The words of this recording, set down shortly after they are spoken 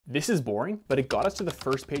This is boring, but it got us to the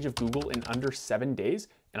first page of Google in under 7 days,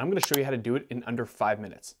 and I'm gonna show you how to do it in under 5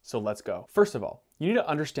 minutes. So let's go. First of all, you need to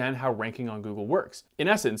understand how ranking on Google works. In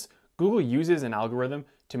essence, Google uses an algorithm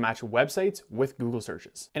to match websites with Google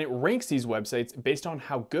searches, and it ranks these websites based on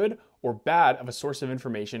how good or bad of a source of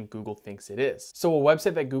information Google thinks it is. So a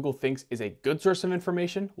website that Google thinks is a good source of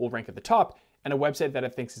information will rank at the top, and a website that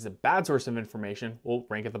it thinks is a bad source of information will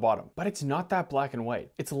rank at the bottom. But it's not that black and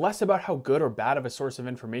white. It's less about how good or bad of a source of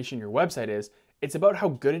information your website is, it's about how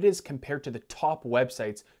good it is compared to the top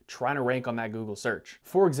websites trying to rank on that Google search.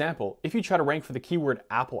 For example, if you try to rank for the keyword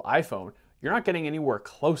Apple iPhone, you're not getting anywhere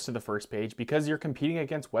close to the first page because you're competing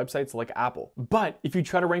against websites like Apple. But if you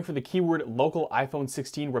try to rank for the keyword local iPhone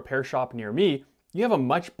 16 repair shop near me, you have a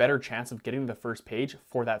much better chance of getting to the first page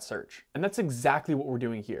for that search. And that's exactly what we're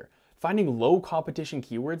doing here. Finding low competition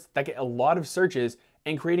keywords that get a lot of searches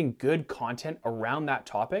and creating good content around that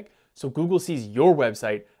topic so Google sees your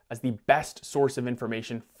website as the best source of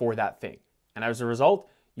information for that thing. And as a result,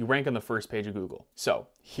 you rank on the first page of Google. So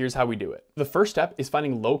here's how we do it. The first step is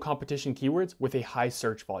finding low competition keywords with a high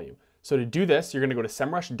search volume. So to do this, you're gonna go to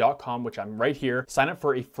semrush.com, which I'm right here, sign up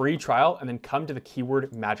for a free trial, and then come to the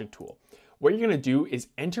keyword magic tool. What you're gonna do is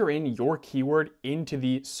enter in your keyword into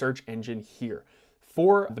the search engine here.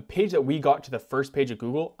 For the page that we got to the first page of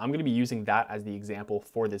Google, I'm gonna be using that as the example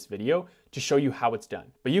for this video to show you how it's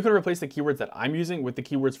done. But you can replace the keywords that I'm using with the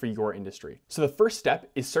keywords for your industry. So the first step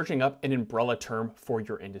is searching up an umbrella term for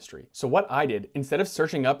your industry. So what I did, instead of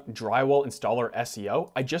searching up drywall installer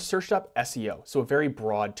SEO, I just searched up SEO, so a very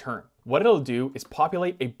broad term. What it'll do is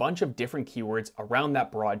populate a bunch of different keywords around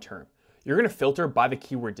that broad term. You're gonna filter by the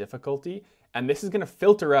keyword difficulty, and this is gonna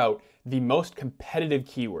filter out the most competitive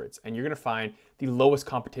keywords, and you're gonna find the lowest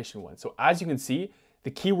competition ones. So as you can see, the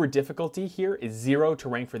keyword difficulty here is 0 to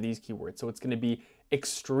rank for these keywords. So it's gonna be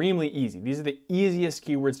extremely easy. These are the easiest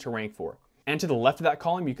keywords to rank for. And to the left of that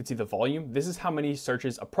column, you can see the volume. This is how many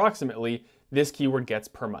searches approximately this keyword gets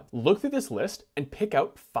per month. Look through this list and pick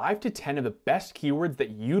out 5 to 10 of the best keywords that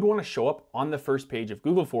you'd wanna show up on the first page of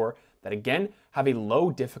Google for that again, have a low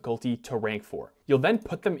difficulty to rank for. You'll then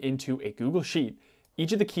put them into a Google Sheet,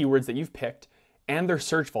 each of the keywords that you've picked and their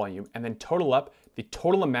search volume, and then total up the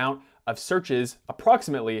total amount of searches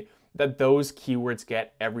approximately that those keywords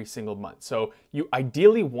get every single month. So you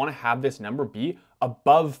ideally wanna have this number be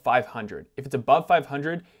above 500. If it's above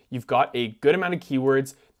 500, you've got a good amount of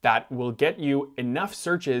keywords that will get you enough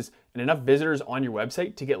searches and enough visitors on your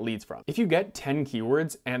website to get leads from. If you get 10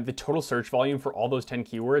 keywords and the total search volume for all those 10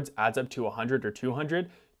 keywords adds up to 100 or 200,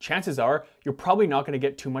 chances are you're probably not gonna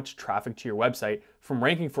get too much traffic to your website from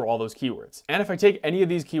ranking for all those keywords. And if I take any of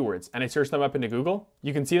these keywords and I search them up into Google,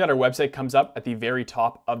 you can see that our website comes up at the very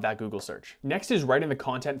top of that Google search. Next is writing the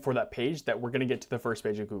content for that page that we're gonna get to the first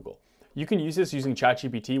page of Google. You can use this using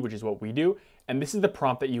ChatGPT, which is what we do, and this is the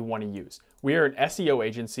prompt that you want to use. We are an SEO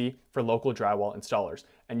agency for local drywall installers,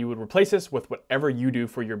 and you would replace this with whatever you do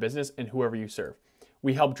for your business and whoever you serve.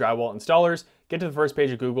 We help drywall installers get to the first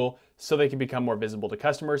page of Google so they can become more visible to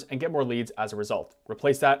customers and get more leads as a result.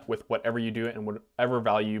 Replace that with whatever you do and whatever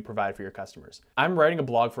value you provide for your customers. I'm writing a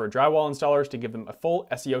blog for drywall installers to give them a full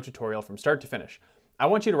SEO tutorial from start to finish. I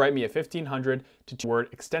want you to write me a 1,500 to 2-word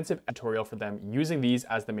extensive tutorial for them using these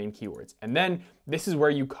as the main keywords. And then this is where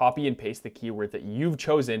you copy and paste the keyword that you've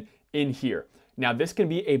chosen in here. Now this can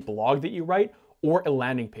be a blog that you write or a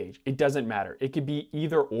landing page. It doesn't matter. It could be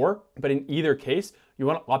either or, but in either case, you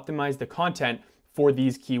want to optimize the content for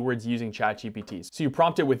these keywords using ChatGPT. So you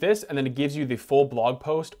prompt it with this and then it gives you the full blog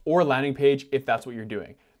post or landing page if that's what you're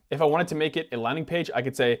doing. If I wanted to make it a landing page, I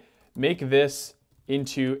could say, make this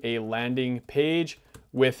into a landing page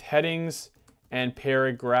with headings and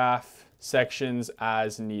paragraph sections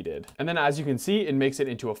as needed. And then as you can see, it makes it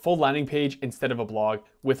into a full landing page instead of a blog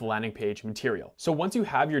with landing page material. So once you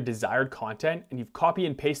have your desired content and you've copy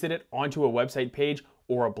and pasted it onto a website page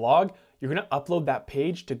or a blog, you're gonna upload that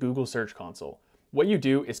page to Google Search Console. What you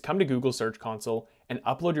do is come to Google Search Console and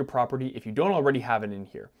upload your property if you don't already have it in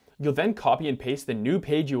here. You'll then copy and paste the new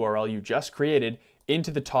page URL you just created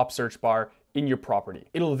into the top search bar in your property.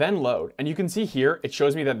 It'll then load, and you can see here, it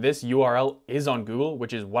shows me that this URL is on Google,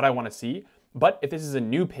 which is what I wanna see. But if this is a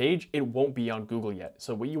new page, it won't be on Google yet.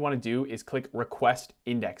 So what you wanna do is click Request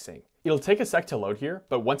Indexing. It'll take a sec to load here,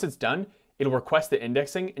 but once it's done, it'll request the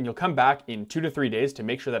indexing and you'll come back in 2 to 3 days to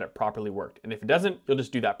make sure that it properly worked. And if it doesn't, you'll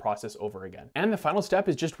just do that process over again. And the final step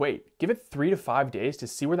is just wait. Give it 3 to 5 days to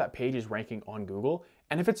see where that page is ranking on Google.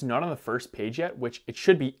 And if it's not on the first page yet, which it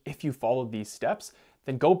should be if you follow these steps,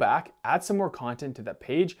 then go back, add some more content to that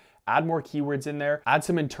page, add more keywords in there, add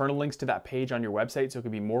some internal links to that page on your website so it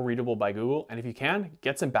can be more readable by Google. And if you can,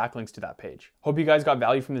 get some backlinks to that page. Hope you guys got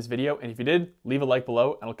value from this video. And if you did, leave a like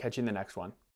below and I'll catch you in the next one.